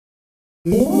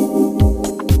Hello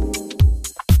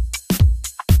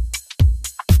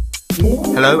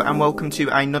and welcome to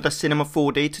another Cinema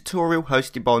 4D tutorial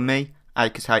hosted by me,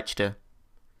 AcrezHD.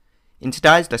 In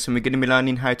today's lesson we're going to be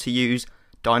learning how to use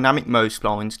Dynamic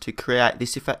MoSplines to create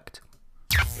this effect.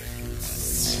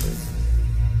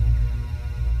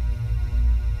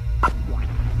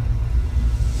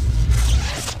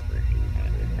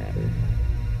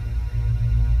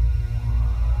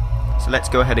 So let's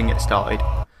go ahead and get started.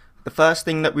 The first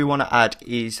thing that we want to add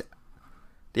is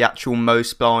the actual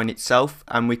MoSpline itself,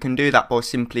 and we can do that by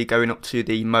simply going up to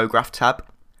the mograph tab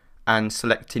and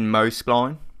selecting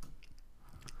MoSpline.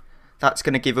 That's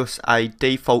going to give us a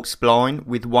default spline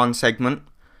with one segment.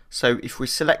 So if we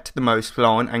select the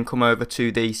MoSpline and come over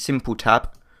to the simple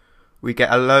tab, we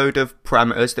get a load of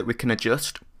parameters that we can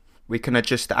adjust. We can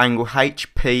adjust the angle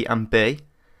H, P and B.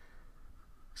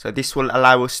 So this will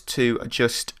allow us to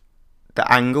adjust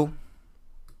the angle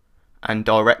and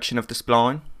direction of the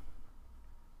spline.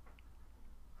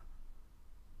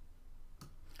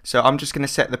 So I'm just going to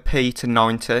set the P to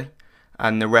 90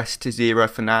 and the rest to 0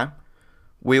 for now.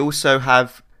 We also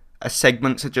have a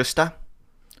segments adjuster,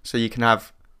 so you can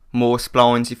have more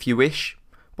splines if you wish,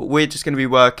 but we're just going to be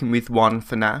working with one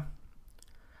for now.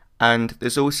 And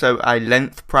there's also a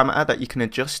length parameter that you can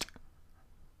adjust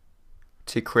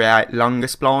to create longer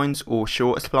splines or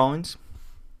shorter splines.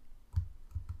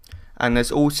 And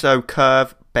there's also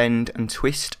curve, bend and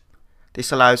twist.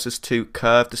 This allows us to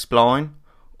curve the spline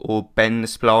or bend the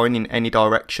spline in any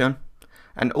direction,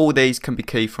 and all these can be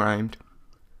keyframed.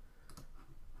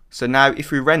 So now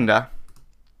if we render,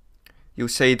 you'll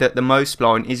see that the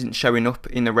MoSpline isn't showing up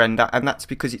in the render, and that's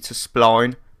because it's a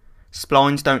spline.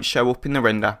 Splines don't show up in the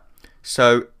render.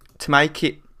 So to make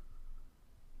it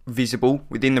visible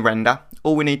within the render,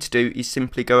 all we need to do is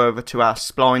simply go over to our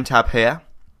spline tab here,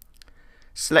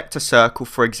 select a circle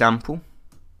for example,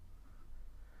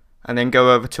 and then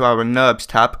go over to our NURBS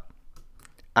tab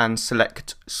and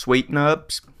select Sweep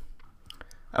NURBS.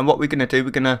 And what we're going to do, we're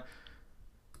going to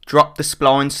drop the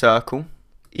spline circle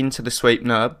into the Sweep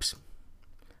NURBS,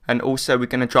 and also we're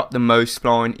going to drop the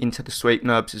MoSpline into the Sweep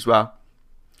NURBS as well,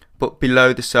 but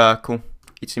below the circle.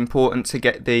 It's important to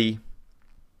get the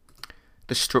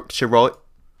structure right.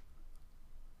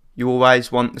 You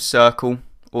always want the circle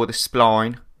or the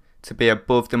spline to be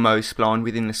above the MoSpline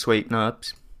within the Sweep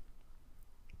NURBS.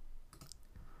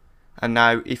 And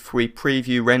now if we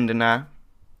preview render now,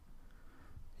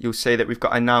 you'll see that we've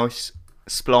got a nice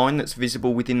spline that's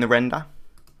visible within the render.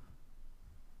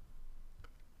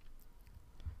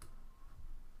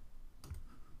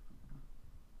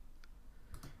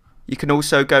 You can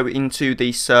also go into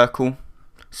the circle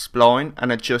spline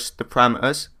and adjust the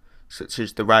parameters such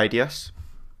as the radius,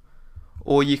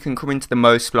 or you can come into the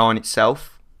MoSpline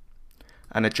itself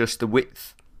and adjust the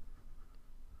width.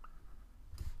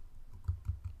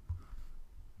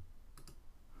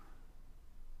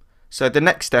 So the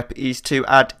next step is to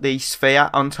add the sphere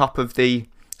on top of the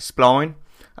spline,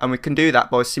 and we can do that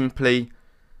by simply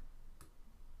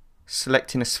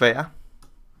selecting a sphere.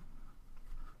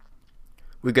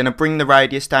 We're going to bring the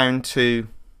radius down to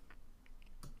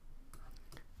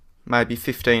maybe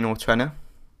 15 or 20.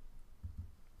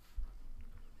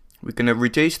 We're going to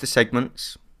reduce the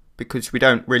segments because we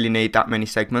don't really need that many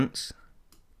segments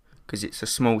because it's a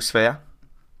small sphere.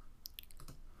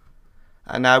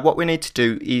 And now what we need to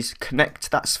do is connect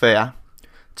that sphere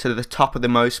to the top of the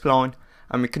MoSpline,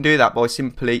 and we can do that by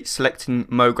simply selecting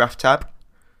mograph tab,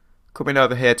 coming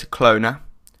over here to cloner,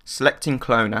 selecting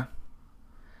cloner,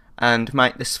 and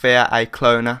make the sphere a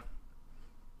cloner,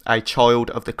 a child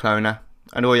of the cloner,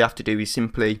 and all you have to do is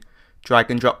simply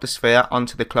drag and drop the sphere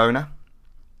onto the cloner.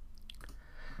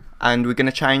 And we're going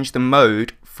to change the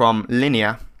mode from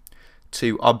linear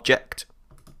to object.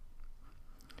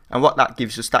 And what that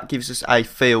gives us a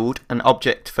field, an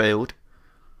object field,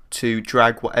 to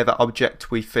drag whatever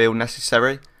object we feel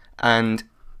necessary. And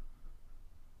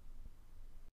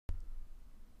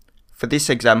for this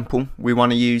example, we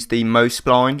want to use the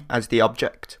MoSpline as the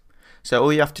object. So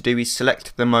all you have to do is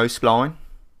select the MoSpline,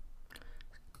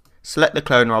 select the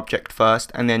cloner object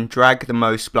first, and then drag the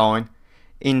MoSpline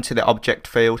into the object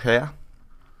field here.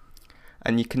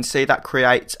 And you can see that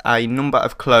creates a number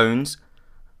of clones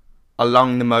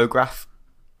along the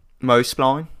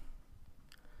MoSpline.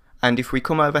 And if we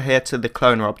come over here to the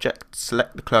cloner object,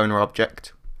 select the cloner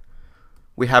object,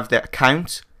 we have the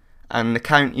count, and the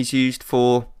count is used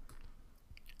for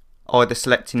either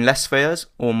selecting less spheres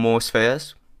or more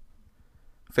spheres.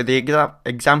 For the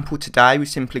example today, we're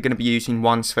simply going to be using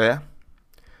one sphere.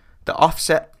 The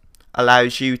offset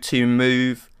allows you to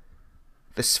move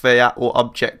the sphere or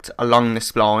object along the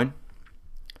spline,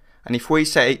 and if we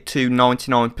set it to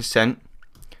 99%,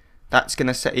 that's going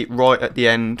to set it right at the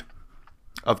end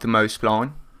of the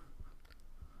MoSpline.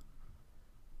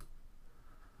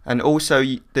 And also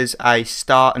there's a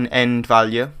start and end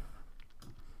value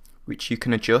which you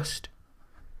can adjust,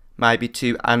 maybe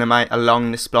to animate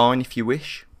along the spline if you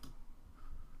wish.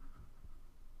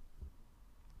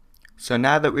 So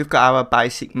now that we've got our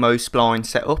basic MoSpline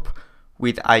set up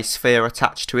with a sphere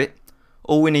attached to it,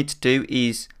 all we need to do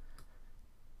is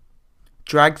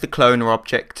drag the cloner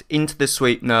object into the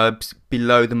sweep NURBS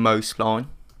below the MoSpline.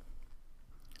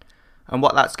 And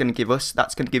what that's going to give us,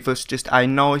 just a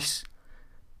nice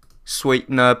sweep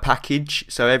NURB package.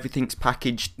 So everything's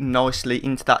packaged nicely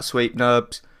into that sweep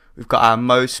NURBS. We've got our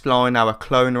MoSpline, our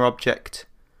cloner object,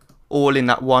 all in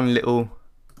that one little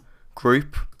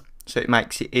group, so it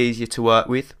makes it easier to work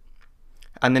with.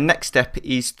 And the next step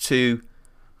is to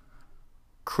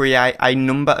create a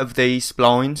number of these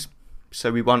splines.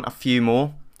 So we want a few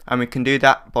more, and we can do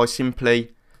that by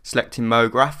simply selecting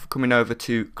mograph, coming over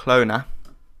to cloner,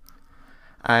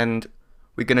 and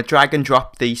we're going to drag and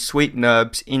drop the sweep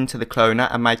NURBS into the cloner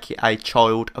and make it a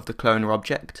child of the cloner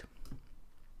object.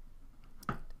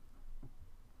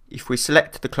 If we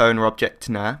select the cloner object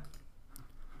now,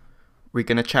 we're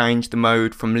going to change the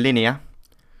mode from linear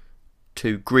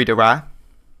to grid array,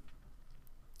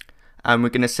 and we're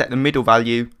going to set the middle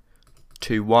value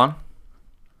to 1,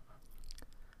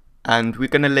 and we're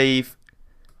going to leave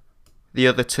the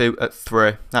other two at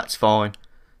 3. That's fine.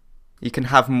 You can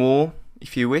have more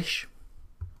if you wish,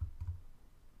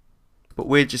 but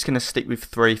we're just going to stick with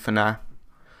 3 for now.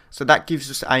 So that gives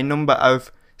us a number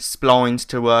of splines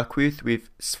to work with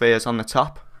spheres on the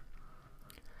top.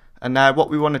 And now what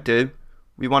we want to do,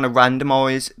 we want to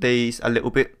randomize these a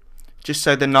little bit, just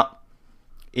so they're not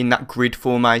in that grid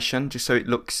formation, just so it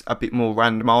looks a bit more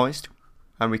randomized.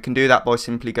 And we can do that by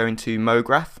simply going to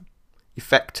mograph,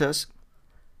 effectors,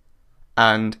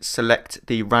 and select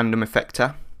the random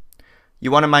effector.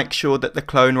 You want to make sure that the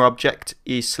cloner object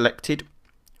is selected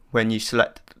when you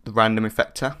select the random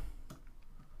effector.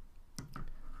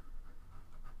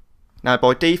 Now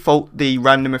by default the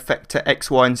random effector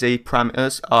X, Y and Z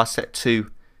parameters are set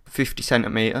to 50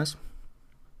 centimeters,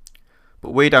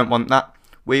 but we don't want that.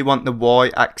 We want the Y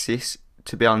axis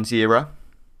to be on 0,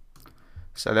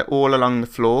 so they're all along the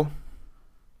floor.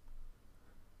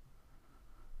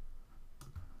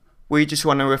 We just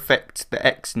want to affect the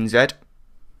X and Z,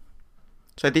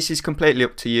 so this is completely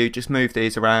up to you. Just move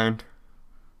these around,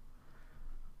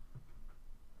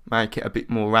 make it a bit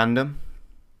more random.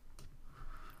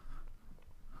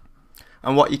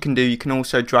 And what you can do, you can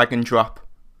also drag and drop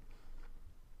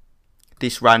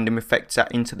this random effector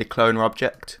into the cloner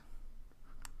object,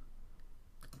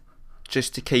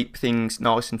 just to keep things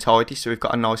nice and tidy. So we've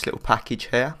got a nice little package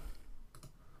here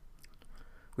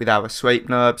with our sweep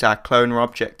NURBS, our cloner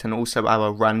object, and also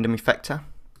our random effector.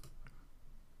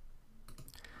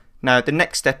 Now the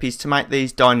next step is to make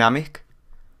these dynamic.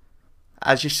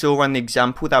 As you saw on the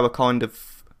example, they were kind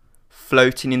of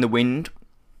floating in the wind.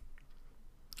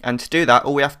 And to do that,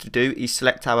 all we have to do is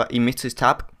select our emitters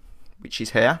tab, which is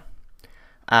here,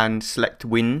 and select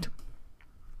wind.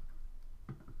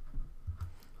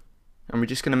 And we're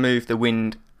just going to move the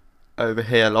wind over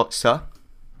here like so.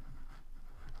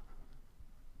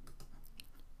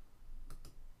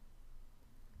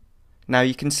 Now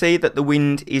you can see that the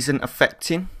wind isn't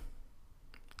affecting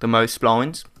the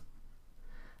MoSplines,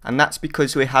 and that's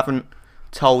because we haven't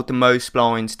told the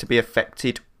MoSplines to be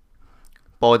affected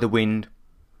by the wind.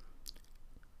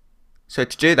 So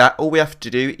to do that, all we have to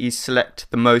do is select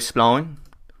the MoSpline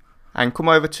and come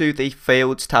over to the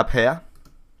Fields tab here,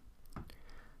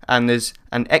 and there's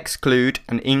an exclude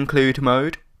and include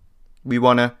mode. We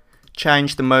want to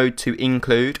change the mode to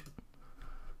include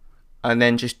and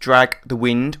then just drag the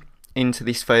wind into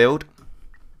this field.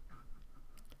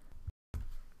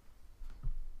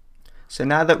 So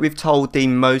now that we've told the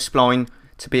MoSpline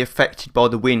to be affected by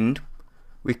the wind,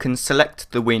 we can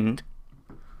select the wind.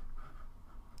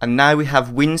 And now we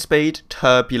have wind speed,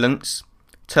 turbulence,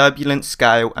 turbulence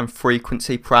scale and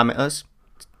frequency parameters.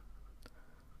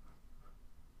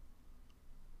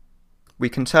 We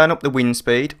can turn up the wind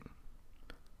speed,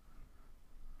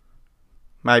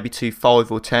 maybe to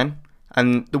 5 or 10,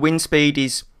 and the wind speed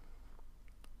is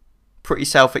pretty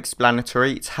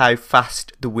self-explanatory. It's how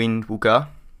fast the wind will go.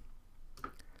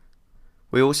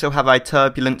 We also have a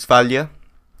turbulence value.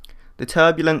 The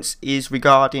turbulence is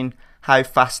regarding how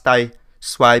fast they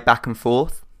sway back and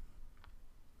forth.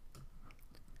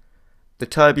 The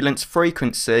turbulence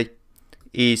frequency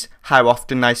is how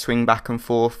often they swing back and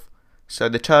forth. So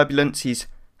the turbulence is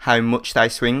how much they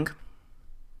swing.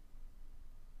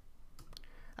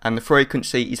 and the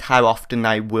frequency is how often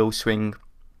they will swing.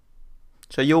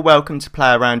 So you're welcome to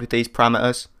play around with these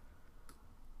parameters.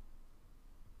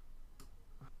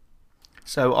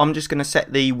 So I'm just going to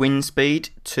set the wind speed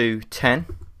to 10.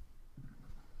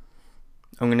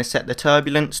 I'm going to set the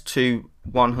turbulence to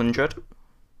 100. I'm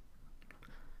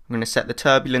going to set the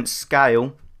turbulence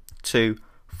scale to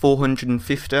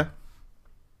 450.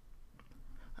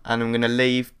 And I'm going to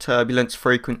leave turbulence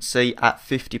frequency at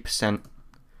 50%.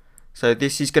 So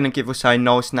this is going to give us a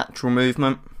nice natural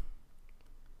movement,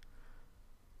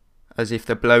 as if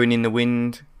they're blowing in the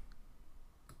wind.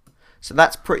 So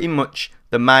that's pretty much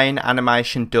the main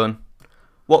animation done.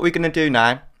 What we're going to do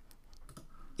now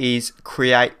is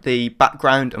create the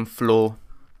background and floor.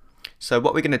 So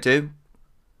what we're going to do,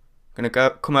 we're going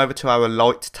to come over to our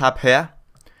light tab here.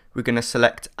 We're going to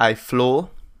select a floor,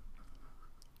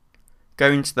 go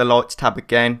into the lights tab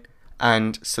again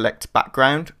and select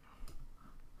background.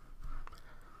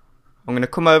 I'm going to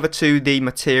come over to the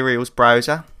materials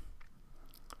browser,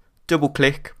 double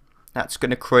click. That's going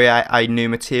to create a new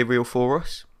material for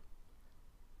us.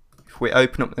 If we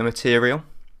open up the material,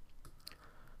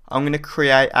 I'm going to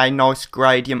create a nice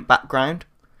gradient background.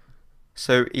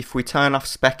 So if we turn off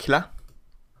specular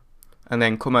and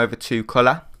then come over to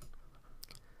colour,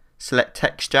 select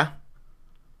texture,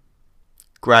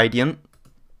 gradient,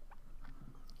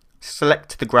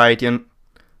 select the gradient,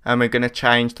 and we're going to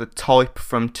change the type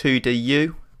from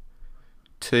 2DU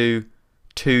to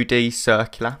 2D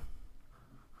circular.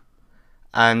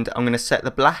 And I'm going to set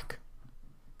the black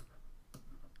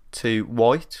to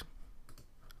white,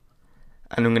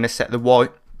 and I'm going to set the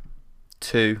white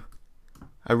to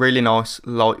a really nice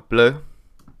light blue,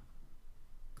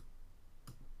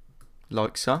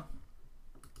 like so.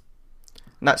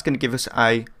 And that's going to give us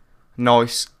a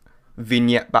nice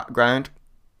vignette background.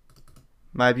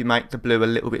 Maybe make the blue a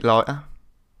little bit lighter.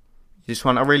 You just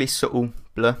want a really subtle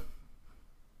blue.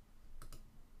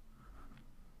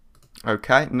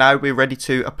 Okay, now we're ready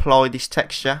to apply this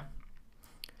texture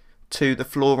to the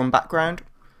floor and background.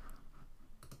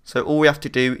 So all we have to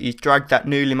do is drag that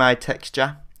newly made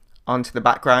texture onto the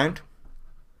background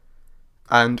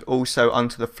and also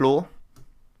onto the floor.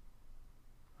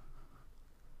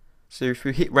 So if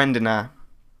we hit render now,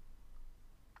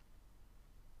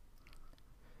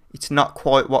 it's not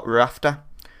quite what we're after.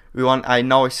 We want a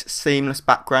nice seamless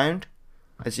background,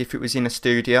 as if it was in a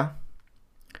studio.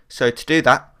 So to do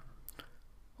that,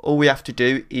 all we have to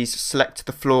do is select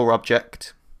the floor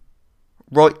object,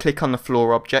 right click on the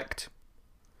floor object,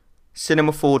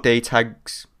 Cinema 4D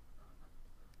tags,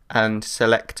 and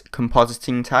select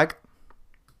compositing tag.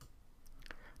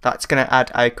 That's going to add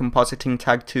a compositing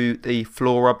tag to the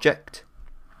floor object.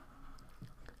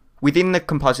 Within the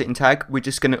compositing tag, we're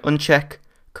just going to uncheck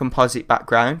composite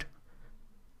background.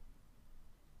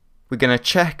 We're going to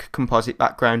check composite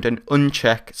background and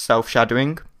uncheck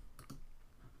self-shadowing.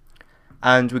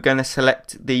 And we're going to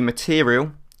select the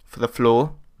material for the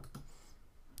floor.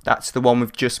 That's the one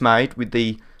we've just made with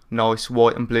the nice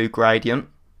white and blue gradient.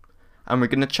 And we're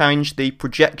going to change the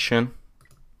projection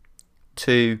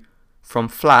to from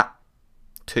flat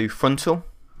to frontal.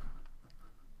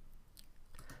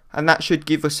 And that should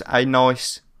give us a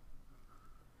nice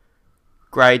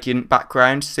gradient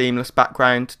background, seamless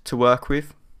background to work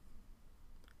with.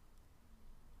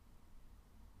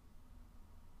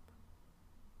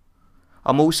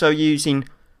 I'm also using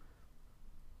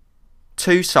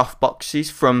two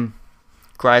softboxes from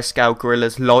Grayscale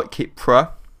Gorilla's Lightkit Pro.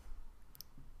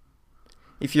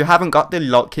 If you haven't got the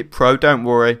Lightkit Pro, don't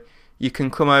worry. You can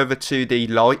come over to the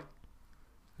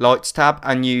Lights tab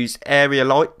and use area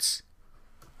lights,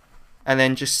 and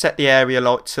then just set the area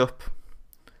lights up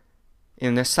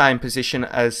in the same position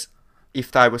as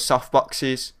if they were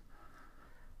softboxes.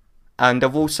 And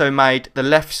I've also made the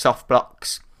left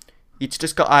softbox. It's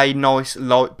just got a nice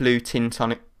light blue tint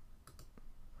on it.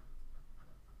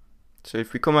 So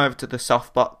if we come over to the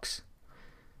softbox,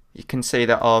 you can see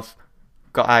that I've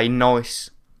got a nice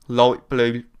light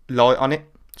blue light on it.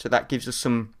 So that gives us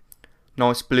some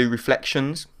nice blue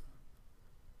reflections.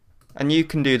 And you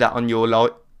can do that on your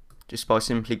light just by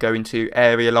simply going to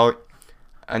area light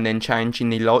and then changing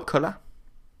the light colour.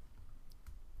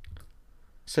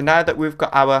 So now that we've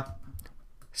got our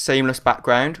seamless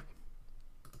background,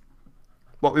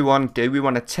 what we want to do, we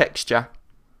want to texture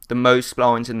the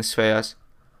MoSplines and the spheres.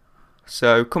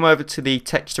 So come over to the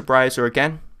texture browser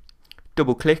again,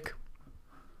 double click,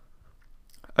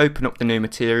 open up the new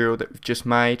material that we've just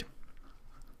made.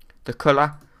 The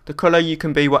colour you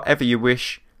can be whatever you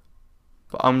wish,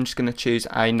 but I'm just going to choose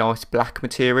a nice black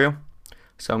material.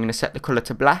 So I'm going to set the colour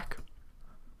to black.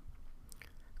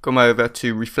 Come over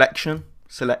to reflection,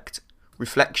 select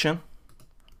reflection,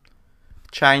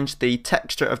 change the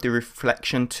texture of the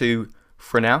reflection to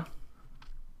Fresnel,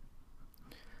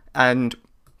 and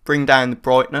bring down the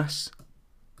brightness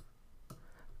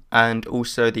and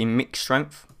also the mix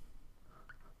strength.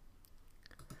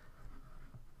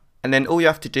 And then all you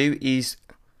have to do is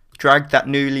drag that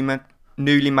newly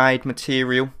made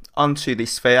material onto the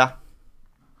sphere,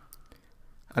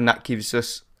 and that gives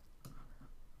us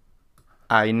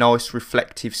a nice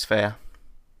reflective sphere,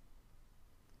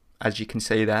 as you can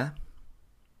see there.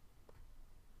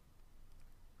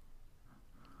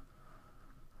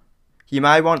 You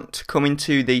may want to come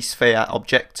into the sphere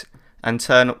object and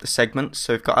turn up the segments,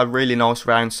 so we've got a really nice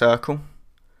round circle,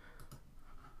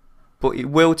 but it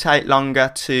will take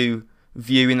longer to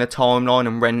view in the timeline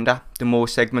and render the more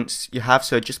segments you have,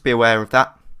 so just be aware of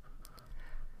that.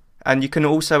 And you can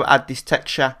also add this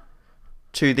texture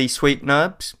to the sweep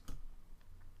NURBS,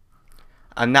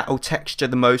 and that will texture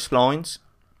the MoSplines,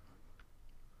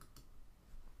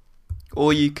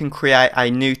 or you can create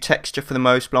a new texture for the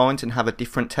MoSplines and have a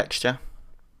different texture.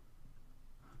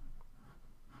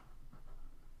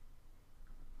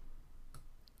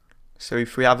 So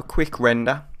if we have a quick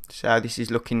render, see how this is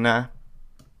looking now.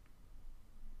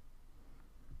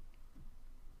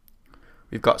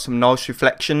 We've got some nice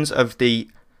reflections of the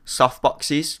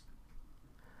softboxes,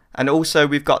 and also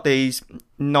we've got these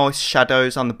nice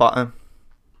shadows on the bottom,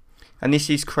 and this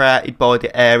is created by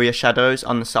the area shadows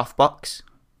on the softbox.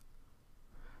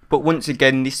 But once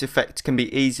again, this effect can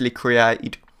be easily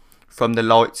created from the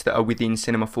lights that are within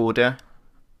Cinema 4D.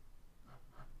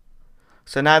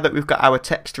 So now that we've got our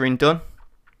texturing done,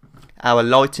 our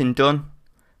lighting done,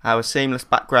 our seamless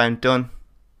background done,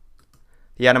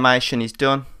 the animation is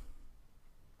done,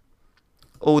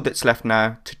 all that's left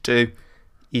now to do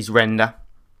is render.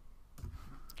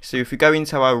 So if we go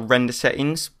into our render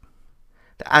settings,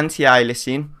 the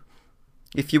anti-aliasing,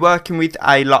 if you're working with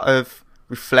a lot of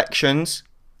reflections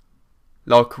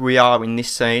like we are in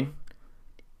this scene,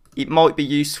 it might be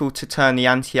useful to turn the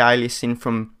anti-aliasing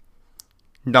from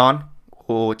none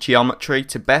or geometry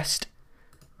to best,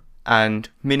 and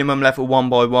minimum level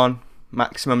 1x1,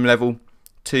 maximum level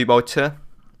 2x2,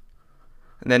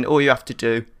 and then all you have to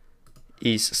do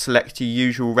is select your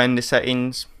usual render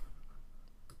settings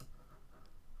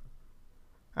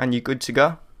and you're good to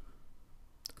go.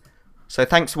 So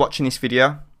thanks for watching this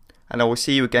video, and I will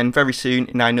see you again very soon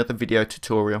in another video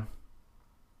tutorial.